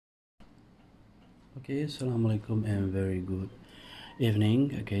Okay, assalamualaikum and very good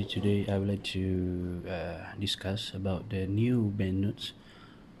evening. Okay, today I would like to discuss about the new banknotes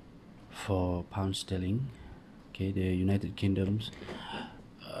for pound sterling. Okay, the United Kingdom's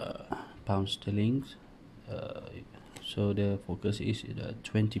pound sterling. Uh, so the focus is the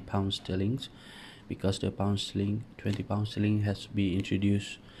 20 pound sterling because the pound sterling 20 pound sterling has been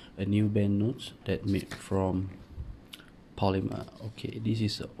introduced a new banknotes that made from polymer. Okay, this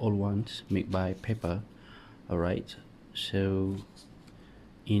is the old ones made by paper. All right, so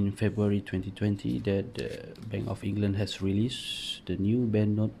in February 2020 that the Bank of England has released the new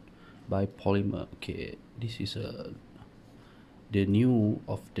banknote by polymer. Okay, this is the new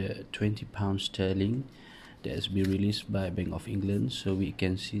of the 20 pound sterling that has been released by Bank of England. So we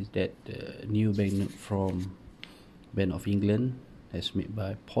can see that the new banknote from Bank of England is made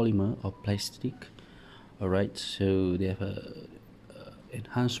by polymer or plastic. All right, so they have a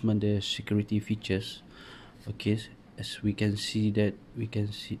enhancement the security features. Okay, as we can see that we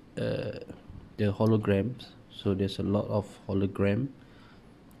can see the holograms. So there's a lot of hologram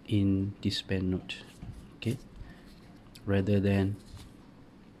in this banknote. Okay, rather than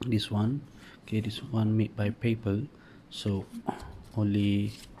this one. Okay, this one made by paper, so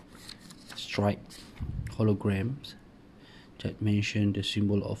only stripe holograms that mention the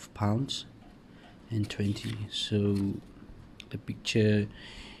symbol of pounds and 20. So the picture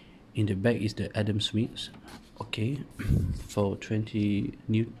in the back is the Adam Smiths. Okay, for 20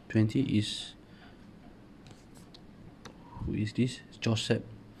 new 20 is, who is this? Joseph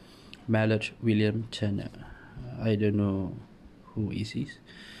Mallard William Turner. I don't know who is this.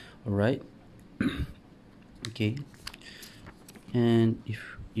 All right. Okay, and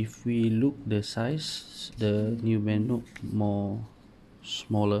if we look the size, the new banknote more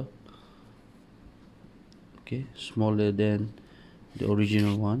smaller. Okay, smaller than the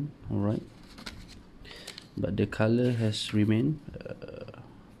original one. All right, but the color has remained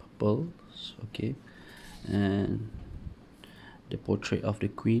purple. Okay, and the portrait of the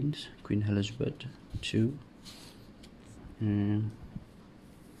Queen Elizabeth II, and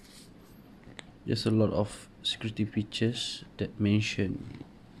there's a lot of security features that mention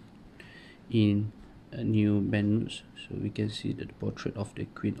in a new banknotes. So we can see that the portrait of the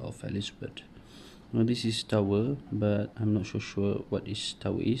Queen of Elizabeth. Now this is tower, but I'm not so sure what this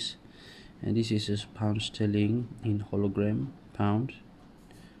tower is. And this is a pound sterling in hologram pound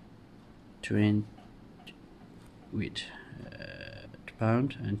 20 with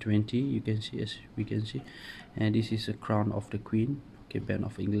pound and 20, you can see, as we can see. And this is a crown of the Queen, okay, Bank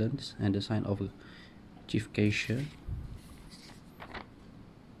of England, and the sign of a chief cashier.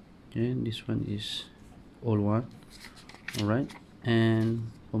 And this one is old one. All right, and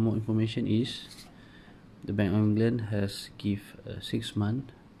for more information is the Bank of England has give 6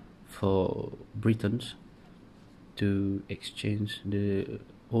 months for Britons to exchange the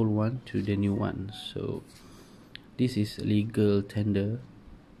old one to the new one. So this is legal tender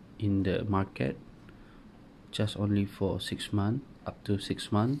in the market, just only for 6 months, up to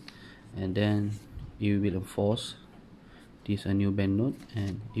 6 months, and then you will enforce this a new banknote,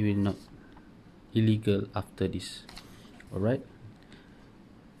 and it will not illegal after this. All right,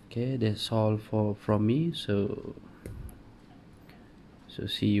 okay, that's all from me. So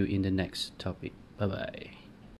see you in the next topic. Bye bye.